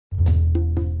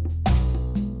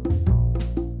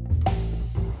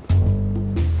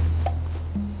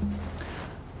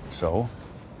So,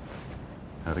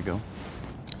 how'd it go?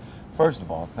 First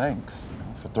of all, thanks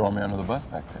for throwing me under the bus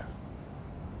back there.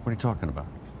 What are you talking about?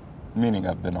 Meaning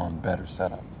I've been on better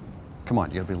setups. Come on,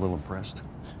 you gotta be a little impressed.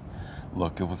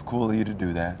 Look, it was cool of you to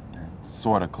do that, and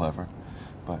sort of clever,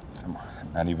 but come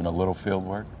on, not even a little field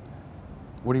work.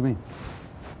 What do you mean?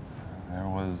 There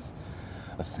was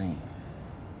a scene.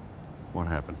 What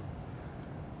happened?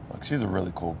 Look, she's a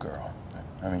really cool girl.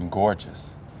 I mean,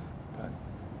 gorgeous, but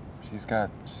she's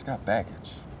got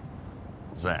baggage.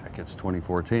 Zach, it's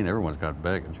 2014. Everyone's got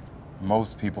baggage.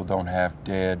 Most people don't have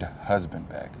dead husband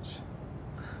baggage.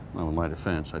 Well, in my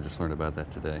defense, I just learned about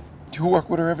that today. You work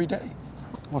with her every day.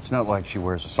 Well, it's not like she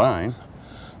wears a sign.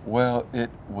 Well, it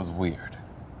was weird.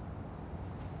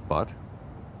 But?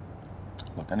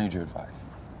 Look, I need your advice.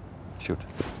 Shoot.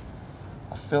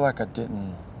 I feel like I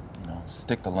didn't,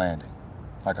 stick the landing.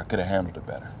 Like I could have handled it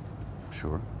better.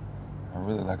 Sure. I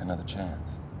really like another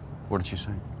chance. What did she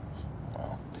say?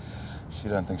 Well, she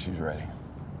doesn't think she's ready.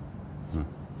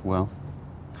 Well,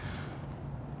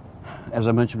 as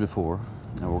I mentioned before,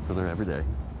 I work with her every day.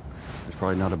 There's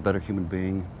probably not a better human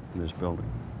being in this building.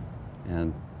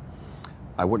 And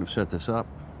I wouldn't have set this up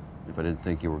if I didn't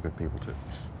think you were good people too.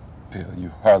 Bill,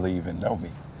 you hardly even know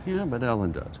me. Yeah, but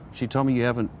Ellen does. She told me you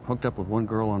haven't hooked up with one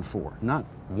girl on 4. Not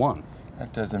one.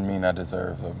 That doesn't mean I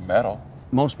deserve the medal.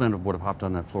 Most men would have hopped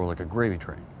on that floor like a gravy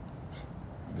train.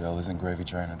 Bill, isn't gravy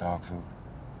train a dog food?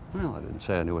 Well, I didn't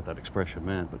say I knew what that expression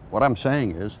meant, but what I'm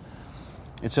saying is,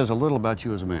 it says a little about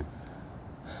you as a man.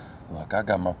 Look, I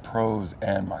got my pros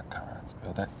and my cons,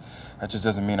 Bill. That just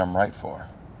doesn't mean I'm right for her.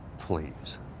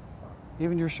 Please.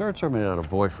 Even your shirts are made out of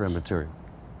boyfriend material.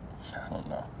 I don't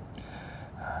know.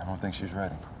 I don't think she's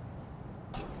ready.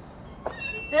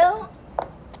 Bill?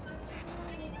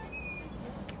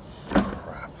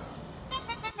 Crap.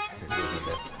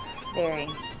 Very.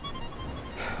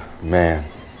 Man,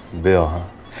 Bill, huh?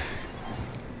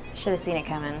 Should have seen it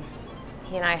coming.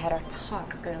 He and I had our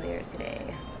talk earlier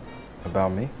today.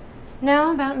 About me?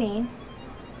 No, about me.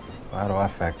 So how do I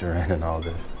factor in all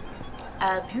this?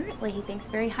 Apparently he thinks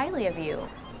very highly of you.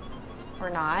 Or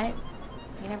not.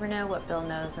 You never know what Bill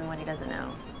knows and what he doesn't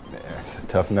know. Yeah, it's a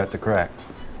tough nut to crack.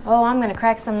 Oh, I'm gonna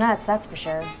crack some nuts, that's for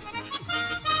sure.